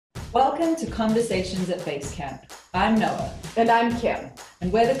Welcome to Conversations at Basecamp. I'm Noah. And I'm Kim.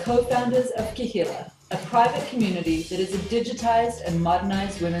 And we're the co-founders of Kahila, a private community that is a digitized and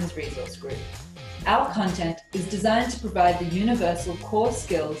modernized women's resource group. Our content is designed to provide the universal core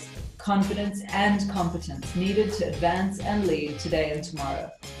skills, confidence, and competence needed to advance and lead today and tomorrow.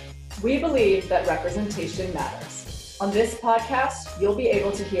 We believe that representation matters. On this podcast, you'll be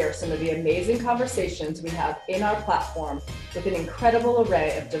able to hear some of the amazing conversations we have in our platform with an incredible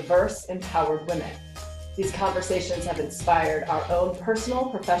array of diverse, empowered women. These conversations have inspired our own personal,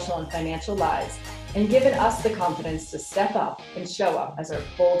 professional, and financial lives and given us the confidence to step up and show up as our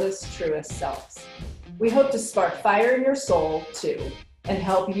boldest, truest selves. We hope to spark fire in your soul, too, and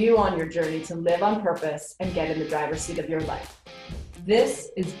help you on your journey to live on purpose and get in the driver's seat of your life.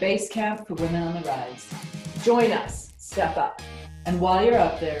 This is Basecamp for Women on the Rise. Join us. Step up. And while you're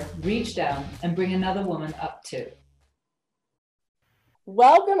up there, reach down and bring another woman up too.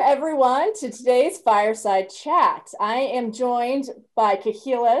 Welcome everyone to today's Fireside Chat. I am joined by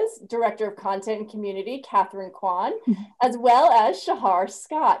Kahila's Director of Content and Community, Catherine Kwan, as well as Shahar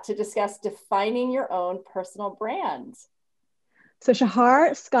Scott to discuss defining your own personal brand. So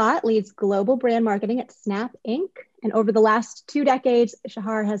Shahar Scott leads global brand marketing at Snap Inc. And over the last 2 decades,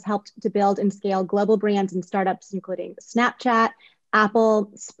 Shahar has helped to build and scale global brands and startups, including Snapchat,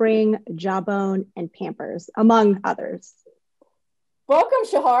 Apple, Spring, Jawbone, and Pampers, among others. Welcome,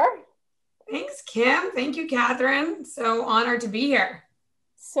 Shahar. Thanks, Kim. Thank you, Catherine. So honored to be here.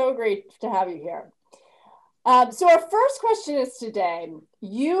 So great to have you here. So our first question is today,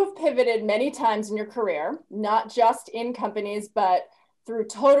 you've pivoted many times in your career, not just in companies, but through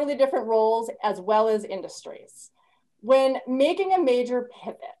totally different roles as well as industries. When making a major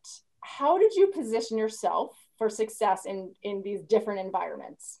pivot, how did you position yourself for success in these different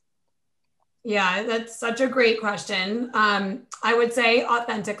environments? Yeah, that's such a great question. I would say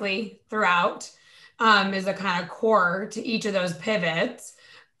authentically throughout is a kind of core to each of those pivots.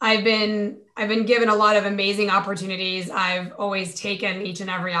 I've been given a lot of amazing opportunities. I've always taken each and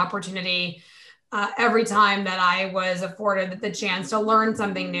every opportunity. Every time that I was afforded the chance to learn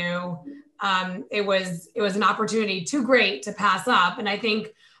something new, it was an opportunity too great to pass up. And I think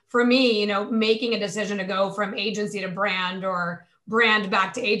for me, making a decision to go from agency to brand or brand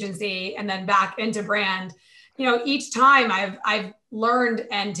back to agency and then back into brand, each time I've learned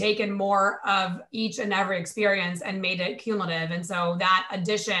and taken more of each and every experience and made it cumulative. And so that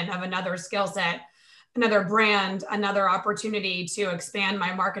addition of another skill set, another brand, another opportunity to expand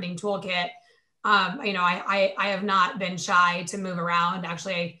my marketing toolkit, I have not been shy to move around.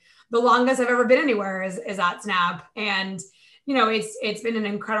 Actually, the longest I've ever been anywhere is at Snap. And it's been an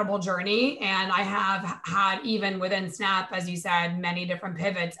incredible journey. And I have had, even within Snap, as you said, many different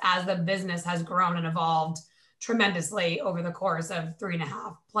pivots as the business has grown and evolved tremendously over the course of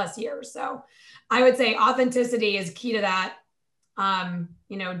 3.5+ years. So I would say authenticity is key to that.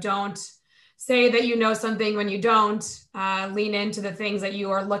 Don't say that you know something when you don't. Lean into the things that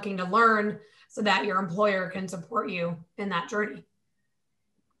you are looking to learn so that your employer can support you in that journey.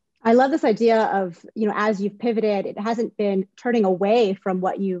 I love this idea of, as you've pivoted, it hasn't been turning away from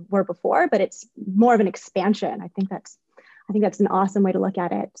what you were before, but it's more of an expansion. I think that's an awesome way to look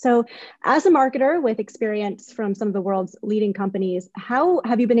at it. So as a marketer with experience from some of the world's leading companies, how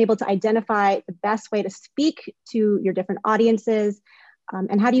have you been able to identify the best way to speak to your different audiences?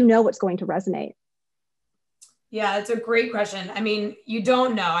 And how do you know what's going to resonate? Yeah, it's a great question. I mean, you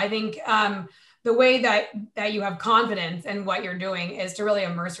don't know. I think the way that you have confidence in what you're doing is to really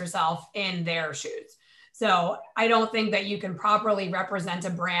immerse yourself in their shoes. So I don't think that you can properly represent a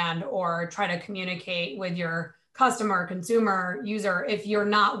brand or try to communicate with your customer, consumer, user if you're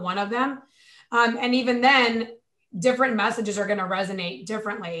not one of them. And even then, different messages are going to resonate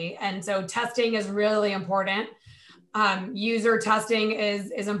differently. And so testing is really important. User testing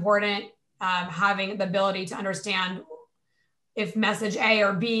is important. Having the ability to understand if message A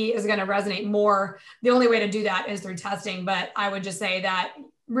or B is going to resonate more. The only way to do that is through testing. But I would just say that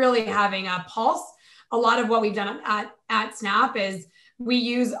really having a pulse, a lot of what we've done at Snap is we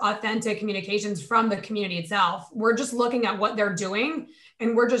use authentic communications from the community itself. We're just looking at what they're doing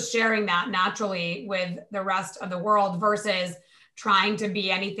and we're just sharing that naturally with the rest of the world versus trying to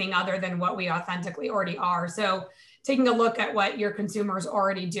be anything other than what we authentically already are. So taking a look at what your consumer is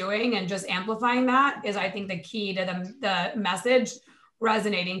already doing and just amplifying that is, I think, the key to the message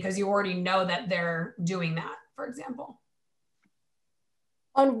resonating because you already know that they're doing that, for example.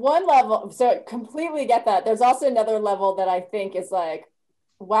 On one level, so I completely get that. There's also another level that I think is like,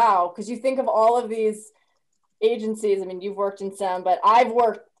 wow, because you think of all of these agencies. I mean, you've worked in some, but I've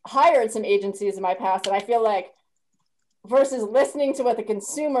hired some agencies in my past, and I feel like versus listening to what the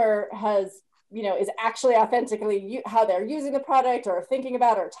consumer has, is actually authentically how they're using the product or thinking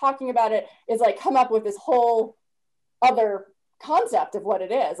about it or talking about it, is like come up with this whole other concept of what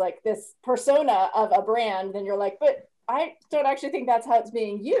it is, like this persona of a brand. Then you're like, but I don't actually think that's how it's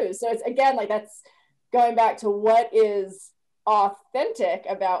being used. So it's, again, like that's going back to what is authentic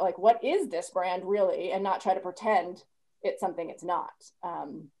about like what is this brand really, and not try to pretend it's something it's not.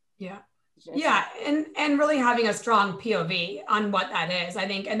 Yeah, and really having a strong POV on what that is, I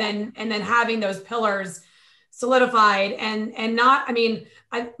think, and then having those pillars solidified, and not, I mean,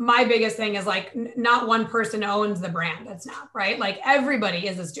 my biggest thing is like not one person owns the brand at Snap, right? Like everybody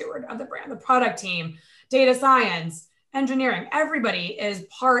is a steward of the brand, the product team, data science, engineering, everybody is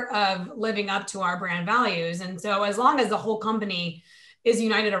part of living up to our brand values. And so as long as the whole company is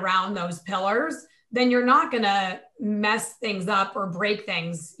united around those pillars, then you're not going to mess things up or break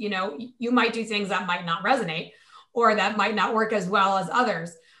things. You might do things that might not resonate or that might not work as well as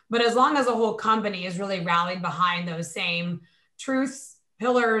others. But as long as the whole company is really rallied behind those same truths,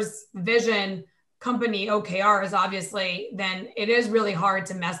 pillars, vision, company OKRs, obviously, then it is really hard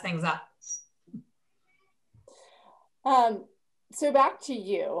to mess things up. So back to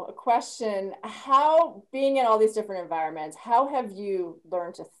you, a question, how, being in all these different environments, how have you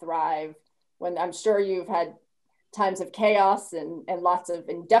learned to thrive when I'm sure you've had times of chaos and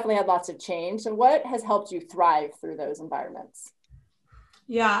definitely had lots of change? So what has helped you thrive through those environments?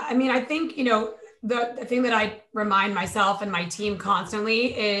 Yeah, I mean, I think, the thing that I remind myself and my team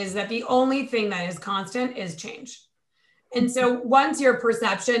constantly is that the only thing that is constant is change. And so once your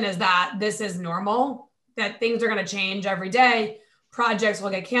perception is that this is normal, that things are going to change every day, projects will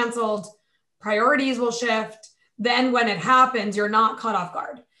get canceled, priorities will shift, then when it happens, you're not caught off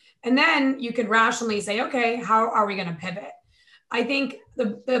guard. And then you can rationally say, okay, how are we going to pivot? I think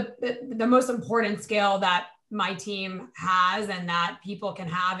the most important skill that my team has and that people can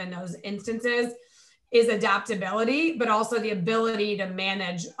have in those instances is adaptability, but also the ability to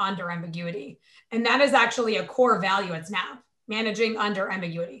manage under ambiguity. And that is actually a core value at Snap, managing under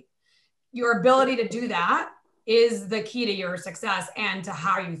ambiguity. Your ability to do that is the key to your success and to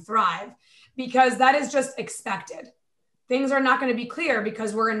how you thrive, because that is just expected. Things are not going to be clear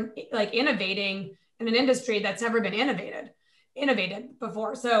because we're innovating in an industry that's never been innovated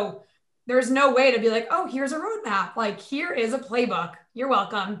before. So there's no way to be like, oh, here's a roadmap. Like, here is a playbook. You're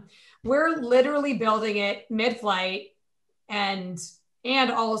welcome. We're literally building it mid-flight and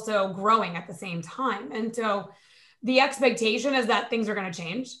also growing at the same time. And so the expectation is that things are going to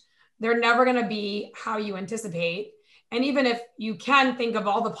change. They're never going to be how you anticipate. And even if you can think of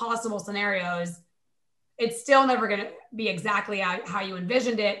all the possible scenarios, it's still never going to be exactly how you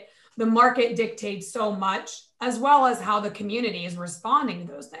envisioned it. The market dictates so much, as well as how the community is responding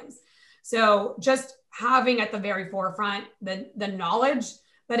to those things. So just having at the very forefront the knowledge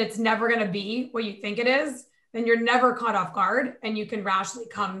that it's never going to be what you think it is, then you're never caught off guard and you can rationally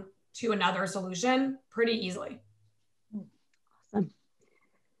come to another solution pretty easily. Awesome.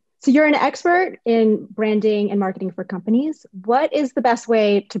 So you're an expert in branding and marketing for companies. What is the best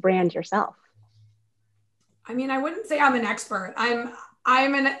way to brand yourself? I mean, I wouldn't say I'm an expert.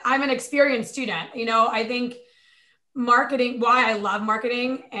 I'm an experienced student. I think marketing, why I love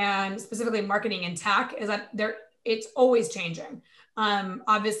marketing and specifically marketing in tech is that it's always changing.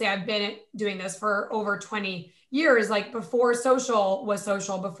 Obviously I've been doing this for over 20 years, like before social was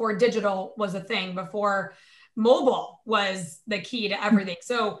social, before digital was a thing, before mobile was the key to everything.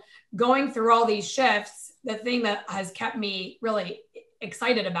 So going through all these shifts, the thing that has kept me really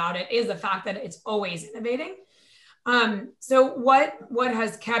excited about it is the fact that it's always innovating. So what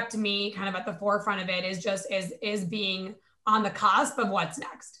has kept me kind of at the forefront of it is being on the cusp of what's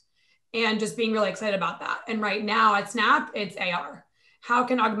next and just being really excited about that. And right now at Snap, it's AR. How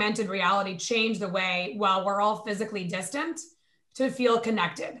can augmented reality change the way, while we're all physically distant, to feel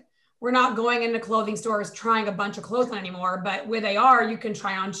connected? We're not going into clothing stores trying a bunch of clothes on anymore, but with AR, you can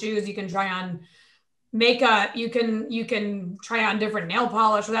try on shoes, you can try on makeup, you can try on different nail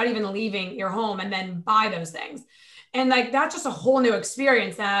polish without even leaving your home and then buy those things. And like, that's just a whole new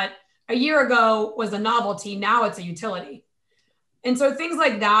experience that a year ago was a novelty. Now it's a utility. And so things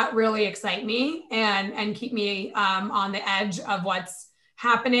like that really excite me and keep me on the edge of what's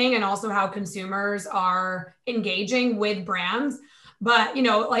happening and also how consumers are engaging with brands. But,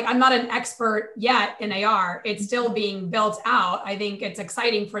 I'm not an expert yet in AR. It's still being built out. I think it's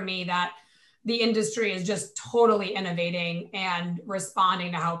exciting for me that the industry is just totally innovating and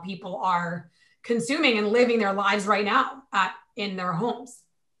responding to how people are consuming and living their lives right now in their homes.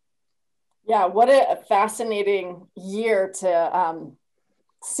 Yeah, what a fascinating year to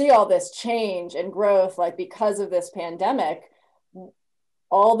see all this change and growth, like because of this pandemic,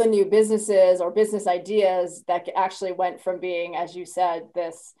 all the new businesses or business ideas that actually went from being, as you said,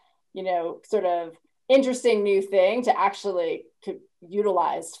 this, you know, sort of interesting new thing to actually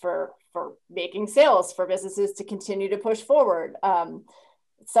utilized for making sales for businesses to continue to push forward.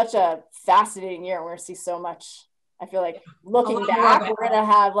 It's such a fascinating year. We're going to see so much. I feel like looking back, we're going to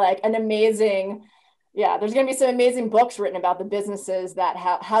have like an amazing, there's going to be some amazing books written about the businesses that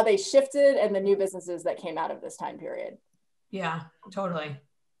how they shifted and the new businesses that came out of this time period. Yeah, totally.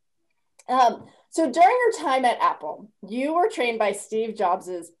 So during your time at Apple, you were trained by Steve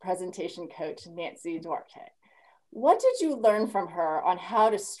Jobs' presentation coach, Nancy Duarte. What did you learn from her on how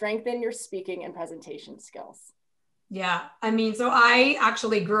to strengthen your speaking and presentation skills? Yeah, I mean, so I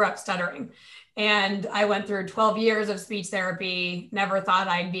actually grew up stuttering, and I went through 12 years of speech therapy, never thought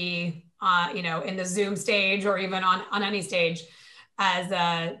I'd be, in the Zoom stage or even on any stage as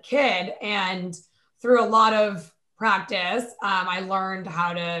a kid. And through a lot of practice, I learned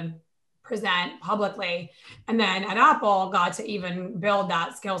how to present publicly. And then at Apple, got to even build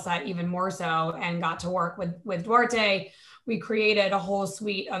that skill set even more so, and got to work with Duarte. We created a whole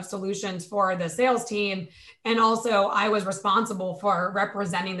suite of solutions for the sales team. And also I was responsible for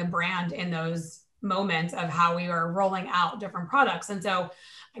representing the brand in those moments of how we were rolling out different products. And so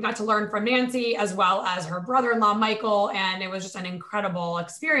I got to learn from Nancy as well as her brother-in-law, Michael, and it was just an incredible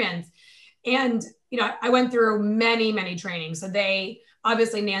experience. And, I went through many, many trainings. So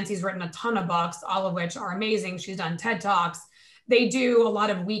obviously Nancy's written a ton of books, all of which are amazing. She's done TED Talks. They do a lot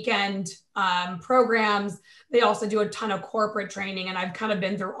of weekend programs. They also do a ton of corporate training, and I've kind of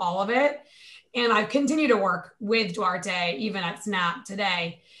been through all of it. And I've continued to work with Duarte, even at Snap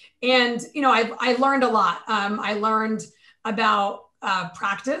today. And, I learned a lot. I learned about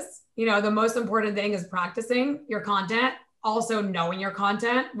practice. The most important thing is practicing your content, also knowing your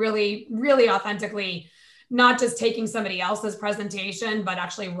content really, really authentically, not just taking somebody else's presentation, but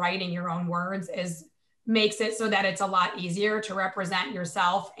actually writing your own words makes it so that it's a lot easier to represent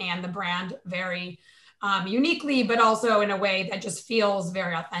yourself and the brand very uniquely, but also in a way that just feels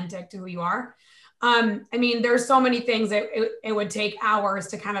very authentic to who you are. There's so many things that it would take hours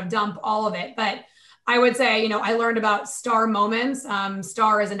to kind of dump all of it, but I would say, I learned about STAR moments.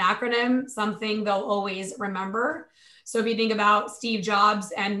 STAR is an acronym, something they'll always remember. So if you think about Steve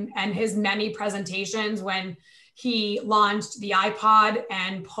Jobs and his many presentations when he launched the iPod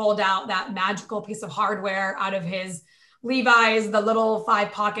and pulled out that magical piece of hardware out of his Levi's, the little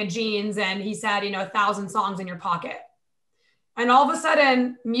 5-pocket jeans, and he said, 1,000 songs in your pocket. And all of a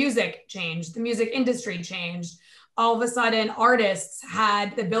sudden, music changed. The music industry changed. All of a sudden, artists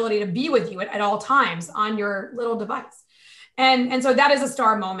had the ability to be with you at all times on your little device. And so that is a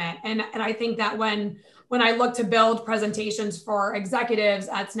STAR moment. And I think that when I look to build presentations for executives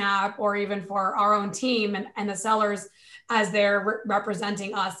at Snap, or even for our own team and the sellers as they're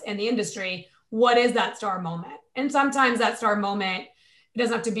representing us in the industry, what is that STAR moment? And sometimes that STAR moment, it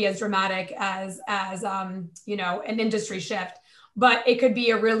doesn't have to be as dramatic as an industry shift, but it could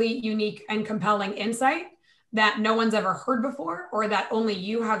be a really unique and compelling insight that no one's ever heard before, or that only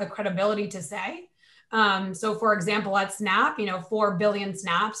you have the credibility to say. So for example, at Snap, 4 billion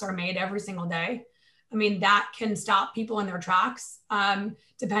snaps are made every single day. That can stop people in their tracks,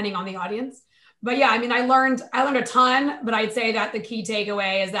 depending on the audience. But yeah, I learned a ton, but I'd say that the key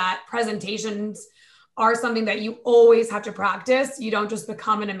takeaway is that presentations are something that you always have to practice. You don't just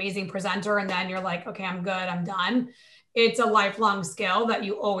become an amazing presenter and then you're like, okay, I'm good, I'm done. It's a lifelong skill that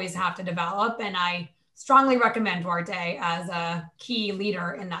you always have to develop. And I strongly recommend Duarte as a key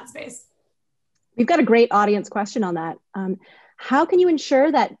leader in that space. We've got a great audience question on that. How can you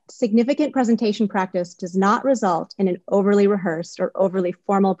ensure that significant presentation practice does not result in an overly rehearsed or overly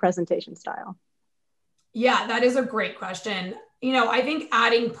formal presentation style? Yeah, that is a great question. I think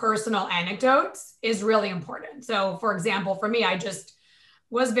adding personal anecdotes is really important. So for example, for me, I just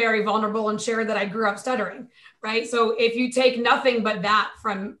was very vulnerable and shared that I grew up stuttering, right? So if you take nothing but that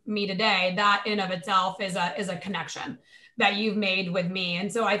from me today, that in of itself is a connection that you've made with me.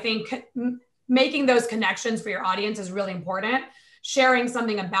 And so I think making those connections for your audience is really important. Sharing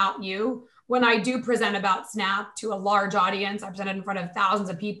something about you. When I do present about Snap to a large audience, I presented in front of thousands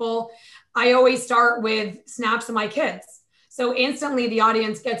of people, I always start with snaps of my kids. So instantly the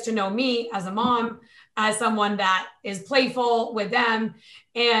audience gets to know me as a mom, as someone that is playful with them.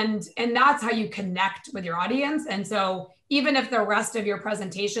 And that's how you connect with your audience. And so even if the rest of your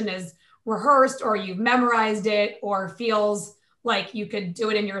presentation is rehearsed or you've memorized it or feels like you could do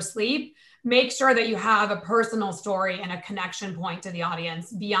it in your sleep, make sure that you have a personal story and a connection point to the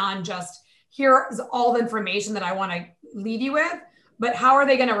audience beyond just here's all the information that I want to leave you with, but how are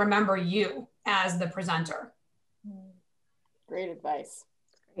they going to remember you as the presenter? Great advice.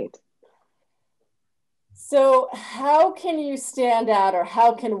 Great. So how can you stand out, or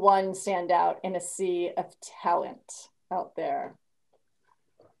how can one stand out in a sea of talent out there?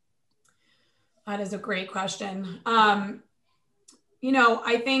 That is a great question. I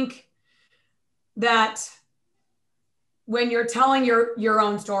think that when you're telling your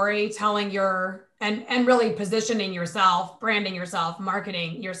own story, and really positioning yourself, branding yourself,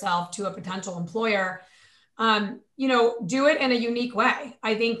 marketing yourself to a potential employer, do it in a unique way.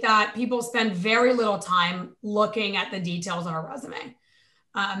 I think that people spend very little time looking at the details of a resume.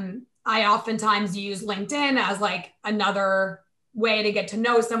 I oftentimes use LinkedIn as like another way to get to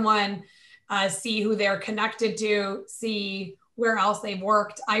know someone, see who they're connected to, see where else they've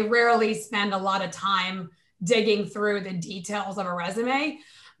worked. I rarely spend a lot of time digging through the details of a resume.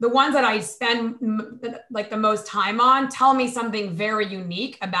 The ones that I spend like the most time on tell me something very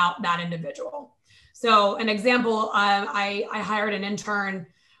unique about that individual. So an example, I hired an intern.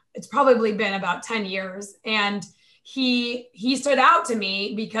 It's probably been about 10 years. And he stood out to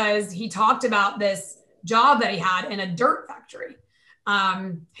me because he talked about this job that he had in a dirt factory.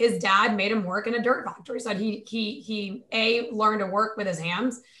 His dad made him work in a dirt factory. So he learned to work with his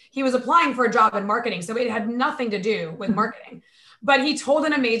hands. He was applying for a job in marketing, so it had nothing to do with marketing. But he told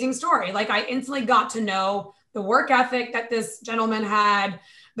an amazing story. Like, I instantly got to know the work ethic that this gentleman had,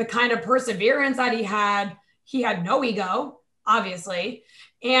 the kind of perseverance that he had. He had no ego, obviously.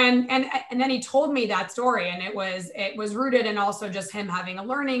 And then he told me that story, and it was rooted in also just him having a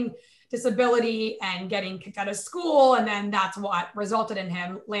learning disability and getting kicked out of school. And then that's what resulted in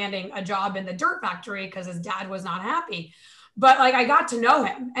him landing a job in the dirt factory because his dad was not happy. But like, I got to know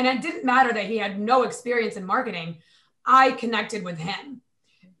him, and it didn't matter that he had no experience in marketing. I connected with him.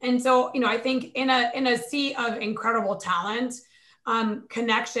 And so, I think in a sea of incredible talent,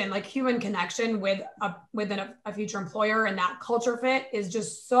 connection, like human connection within a future employer, and that culture fit is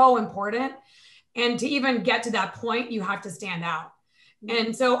just so important. And to even get to that point, you have to stand out.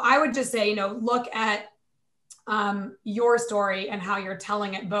 And so I would just say, look at your story and how you're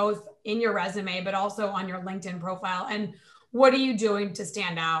telling it, both in your resume, but also on your LinkedIn profile. And what are you doing to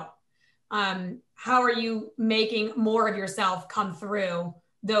stand out? How are you making more of yourself come through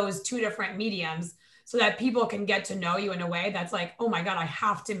those two different mediums so that people can get to know you in a way that's like, oh my God, I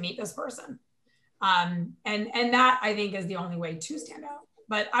have to meet this person. And that, I think, is the only way to stand out.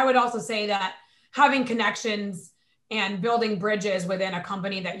 But I would also say that having connections and building bridges within a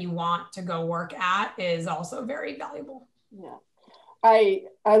company that you want to go work at is also very valuable. Yeah, I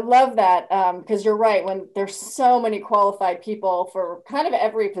love that, because you're right. When there's so many qualified people for kind of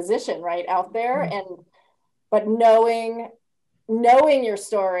every position right out there, but knowing your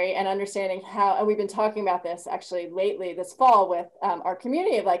story and understanding how, and we've been talking about this actually lately this fall with our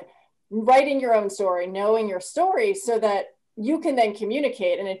community, of like writing your own story, knowing your story so that you can then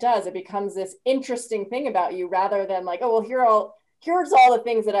communicate. And it becomes this interesting thing about you, rather than like, oh, well, here's all the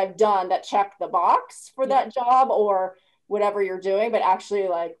things that I've done that check the box for that job or whatever you're doing, but actually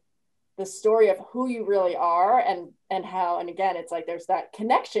like the story of who you really are and how, and again, it's like, there's that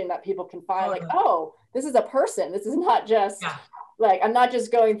connection that people can find, like, oh, this is a person. This is not just like, I'm not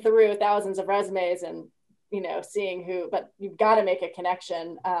just going through thousands of resumes and, seeing who, but you've got to make a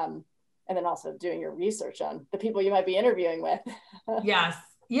connection. And then also doing your research on the people you might be interviewing with. Yes.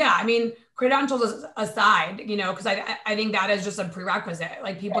 Yeah. I mean, credentials aside, because I think that is just a prerequisite.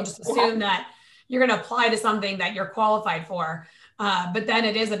 Like, people just assume that you're going to apply to something that you're qualified for. But then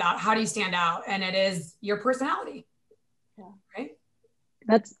it is about how do you stand out, and it is your personality. Yeah. Right.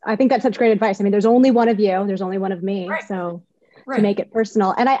 I think that's such great advice. I mean, there's only one of you, there's only one of me. Right. So to make it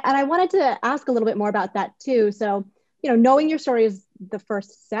personal. And I wanted to ask a little bit more about that too. So, knowing your story is the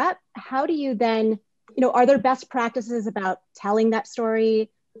first step. How do you then, are there best practices about telling that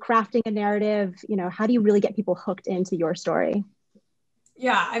story, crafting a narrative? How do you really get people hooked into your story?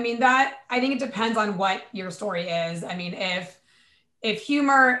 Yeah, I mean, I think it depends on what your story is. I mean, if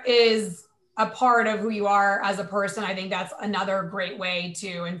humor is a part of who you are as a person, I think that's another great way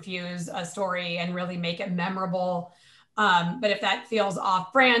to infuse a story and really make it memorable. But if that feels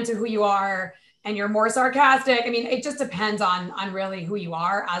off brand to who you are, and you're more sarcastic, I mean, it just depends on really who you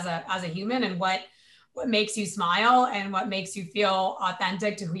are as a human, and what makes you smile and what makes you feel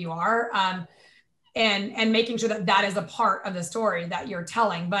authentic to who you are. And making sure that is a part of the story that you're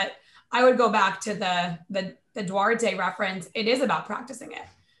telling. But I would go back to the Duarte reference. It is about practicing it.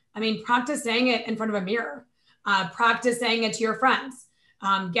 I mean, practice saying it in front of a mirror, practice saying it to your friends,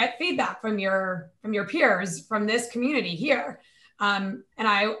 get feedback from your peers, from this community here. And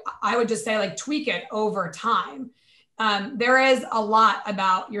I would just say, like, tweak it over time. there is a lot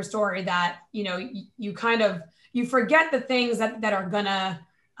about your story that, you forget the things that are gonna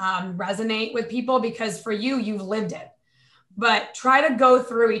resonate with people, because for you, you've lived it. But try to go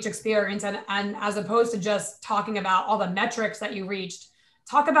through each experience, and as opposed to just talking about all the metrics that you reached,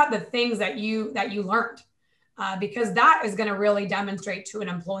 talk about the things that you learned, because that is going to really demonstrate to an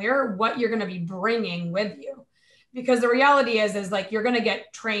employer what you're going to be bringing with you. Because the reality is like you're going to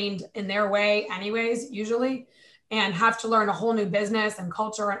get trained in their way anyways, usually, and have to learn a whole new business and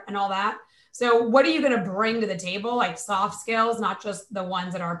culture and all that. So what are you going to bring to the table, like soft skills, not just the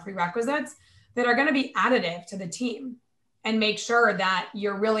ones that are prerequisites, that are going to be additive to the team, and make sure that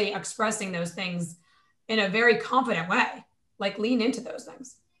you're really expressing those things in a very confident way, like lean into those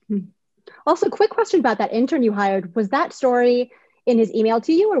things. Also, quick question about that intern you hired. Was that story in his email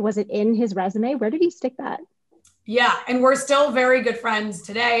to you, or was it in his resume? Where did he stick that? Yeah, and we're still very good friends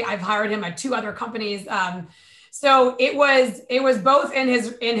today. I've hired him at 2 other companies. So it was both in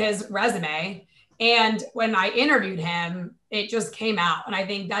his resume, and when I interviewed him, it just came out. And I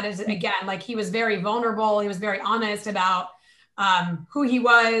think that is, again, like he was very vulnerable. He was very honest about who he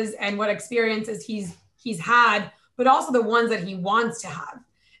was and what experiences he's had, but also the ones that he wants to have.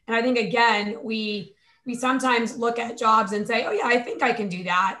 And I think, again, we sometimes look at jobs and say, oh yeah, I think I can do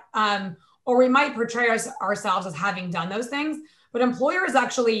that. Or we might portray ourselves as having done those things, but employers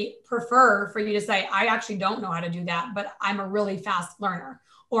actually prefer for you to say, I actually don't know how to do that, but I'm a really fast learner,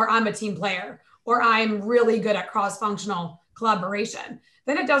 or I'm a team player, or I'm really good at cross-functional collaboration.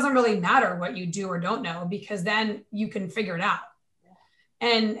 Then it doesn't really matter what you do or don't know, because then you can figure it out.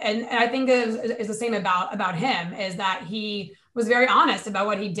 And I think is the same about him, is that he was very honest about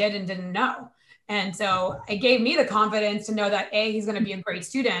what he did and didn't know. And so it gave me the confidence to know that A, he's going to be a great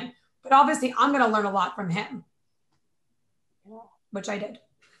student, but obviously I'm going to learn a lot from him, which I did.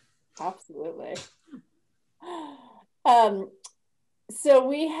 Absolutely. So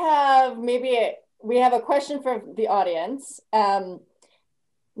we have a question from the audience.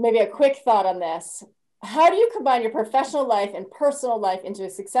 Maybe a quick thought on this. How do you combine your professional life and personal life into a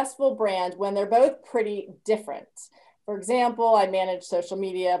successful brand when they're both pretty different? For example, I manage social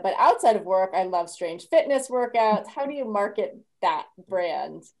media, but outside of work, I love strange fitness workouts. How do you market that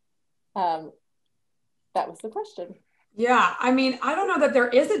brand? That was the question. Yeah, I mean, I don't know that there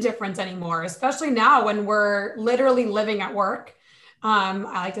is a difference anymore, especially now when we're literally living at work. I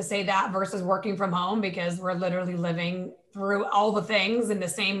like to say that versus working from home, because we're literally living through all the things in the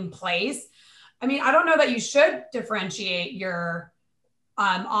same place. I mean, I don't know that you should differentiate your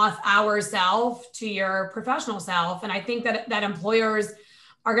off-hour self to your professional self. And I think that employers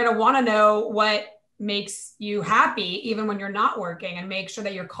are going to want to know what makes you happy, even when you're not working, and make sure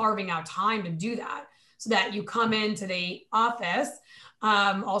that you're carving out time to do that, so that you come into the office,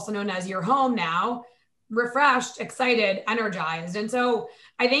 also known as your home now, refreshed, excited, energized. And so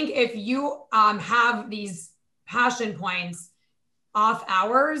I think if you have these passion points off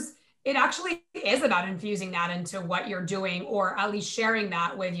hours, it actually is about infusing that into what you're doing, or at least sharing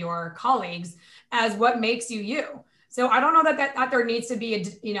that with your colleagues as what makes you you. So I don't know that there needs to be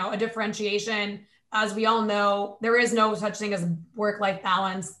a differentiation. As we all know, there is no such thing as work-life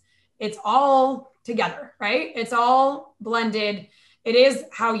balance. It's all together, right? It's all blended. It is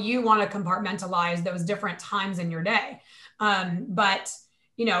how you want to compartmentalize those different times in your day. But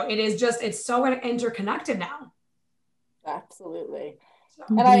it's so interconnected now. Absolutely.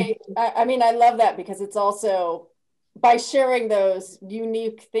 And I mean, I love that, because it's also by sharing those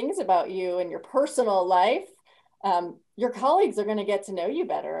unique things about you and your personal life, your colleagues are going to get to know you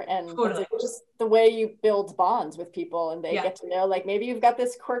better. And totally. It's just the way you build bonds with people, and they get to know, like, maybe you've got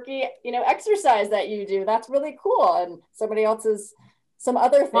this quirky, exercise that you do. That's really cool. And somebody else's, some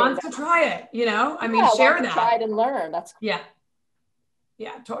other thing. Wants to try it, I mean, share that. Try it and learn. That's cool.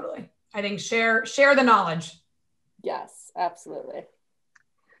 Yeah, totally. I think share the knowledge. Yes, absolutely.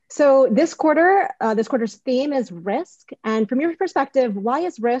 So this quarter's theme is risk. And from your perspective, why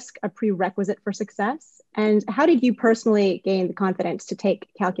is risk a prerequisite for success? And how did you personally gain the confidence to take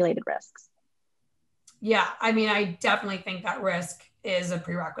calculated risks? Yeah, I mean, I definitely think that risk is a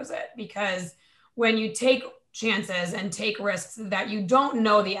prerequisite, because when you take chances and take risks that you don't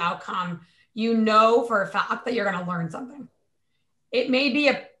know the outcome, you know for a fact that you're going to learn something. It may be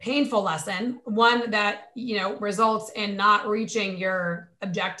a painful lesson, one that, results in not reaching your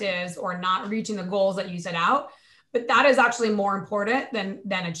objectives or not reaching the goals that you set out. But that is actually more important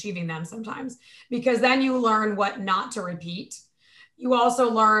than achieving them sometimes, because then you learn what not to repeat. You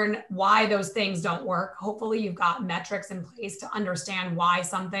also learn why those things don't work. Hopefully you've got metrics in place to understand why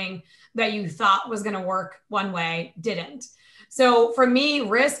something that you thought was going to work one way didn't. So for me,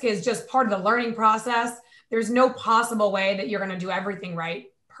 risk is just part of the learning process. there's no possible way that you're going to do everything right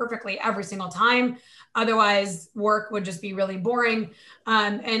perfectly every single time. Otherwise, work would just be really boring.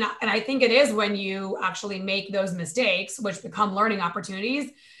 And I think it is when you actually make those mistakes, which become learning opportunities,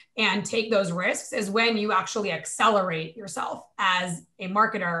 and take those risks, is when you actually accelerate yourself as a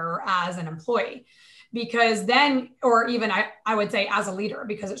marketer or as an employee. Because then, or even I would say as a leader,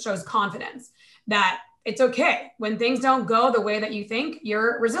 because it shows confidence that it's okay. When things don't go the way that you think,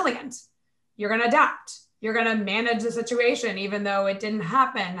 you're resilient. You're going to adapt. You're going to manage the situation, even though it didn't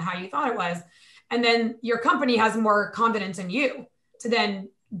happen how you thought it was. And then your company has more confidence in you to then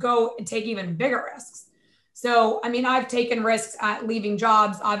go and take even bigger risks. So, I mean, I've taken risks at leaving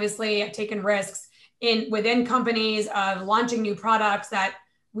jobs. Obviously, I've taken risks within companies of launching new products that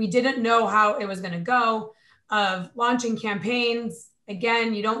we didn't know how it was going to go, of launching campaigns.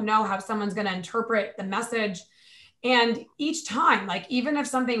 Again, you don't know how someone's going to interpret the message. And each time, like even if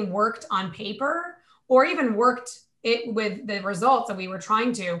something worked on paper or even worked it with the results that we were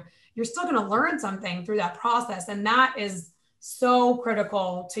trying to, you're still going to learn something through that process. And that is so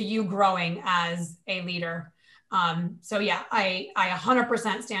critical to you growing as a leader. So yeah, I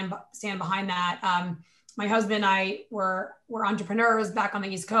 100% stand behind that. My husband and I were entrepreneurs back on the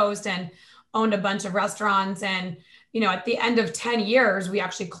East Coast and owned a bunch of restaurants. And, at the end of 10 years, we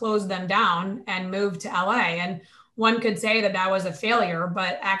actually closed them down and moved to LA. And one could say that was a failure,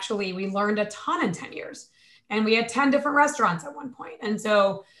 but actually we learned a ton in 10 years. And we had 10 different restaurants at one point. And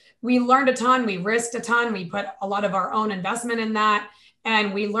so we learned a ton, we risked a ton, we put a lot of our own investment in that.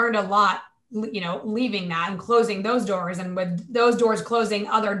 And we learned a lot, leaving that and closing those doors. And with those doors closing,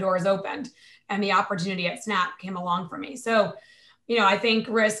 other doors opened. And the opportunity at Snap came along for me. So, I think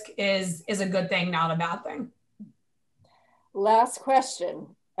risk is a good thing, not a bad thing. Last question.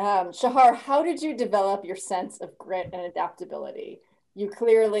 Shahar, how did you develop your sense of grit and adaptability? You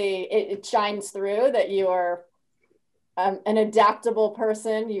clearly, it shines through that you are an adaptable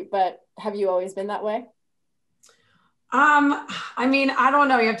person, but have you always been that way? I mean, I don't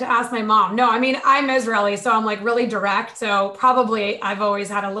know. You have to ask my mom. No, I mean, I'm Israeli, so I'm like really direct. So probably I've always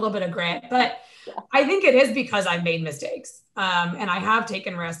had a little bit of grit, but yeah. I think it is because I've made mistakes. And I have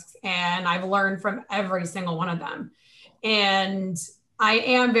taken risks and I've learned from every single one of them. And I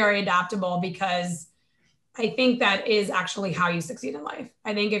am very adaptable because I think that is actually how you succeed in life.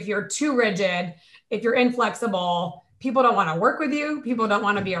 I think if you're too rigid, if you're inflexible, people don't want to work with you. People don't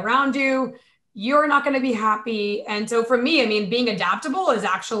want to be around you. You're not going to be happy. And so for me, I mean, being adaptable is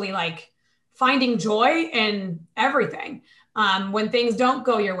actually like finding joy in everything. When things don't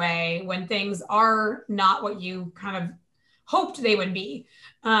go your way, when things are not what you kind of hoped they would be.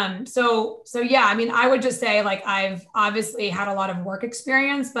 So yeah, I mean, I would just say like, I've obviously had a lot of work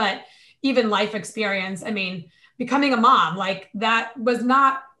experience, but even life experience. I mean, becoming a mom, like that was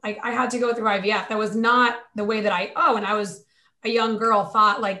not like, I had to go through IVF. That was not the way that when I was a young girl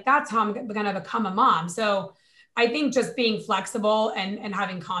thought like, that's how I'm going to become a mom. So I think just being flexible and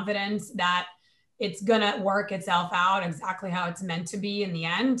having confidence that it's going to work itself out exactly how it's meant to be in the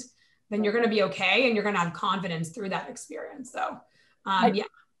end, then you're going to be okay. And you're going to have confidence through that experience. So, yeah.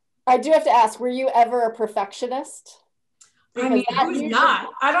 I do have to ask, were you ever a perfectionist? Because I mean, who's not?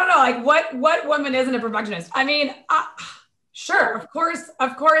 I don't know. Like what woman isn't a perfectionist? I mean, sure. Of course,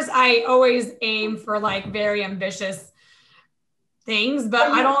 I always aim for like very ambitious things, but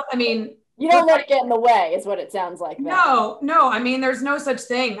you don't let it get in the way is what it sounds like. No. I mean, there's no such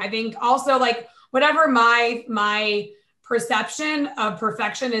thing. I think also like whatever my perception of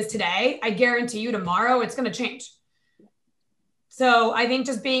perfection is today, I guarantee you tomorrow it's going to change. So I think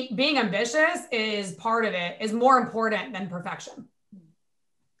just being ambitious is part of it, is more important than perfection.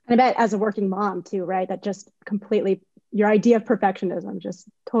 And I bet as a working mom too, right? That just completely, your idea of perfectionism just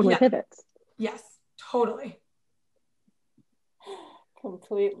totally pivots. Yes, totally.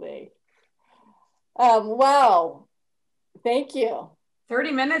 Completely. Wow. Thank you.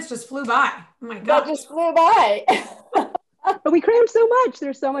 30 minutes just flew by. Oh my God. That just flew by. But we crammed so much.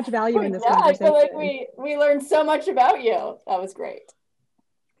 There's so much value in this conversation. I feel like we learned so much about you. That was great.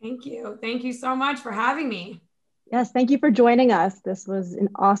 Thank you. Thank you so much for having me. Yes, thank you for joining us. This was an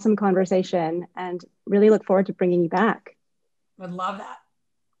awesome conversation and really look forward to bringing you back. Would love that.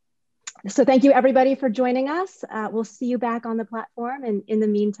 So thank you everybody for joining us. We'll see you back on the platform. And in the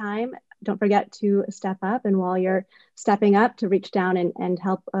meantime, don't forget to step up. And while you're stepping up, to reach down and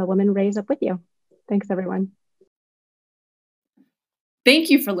help a woman raise up with you. Thanks, everyone.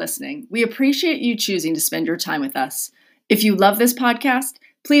 Thank you for listening. We appreciate you choosing to spend your time with us. If you love this podcast,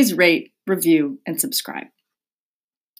 please rate, review, and subscribe.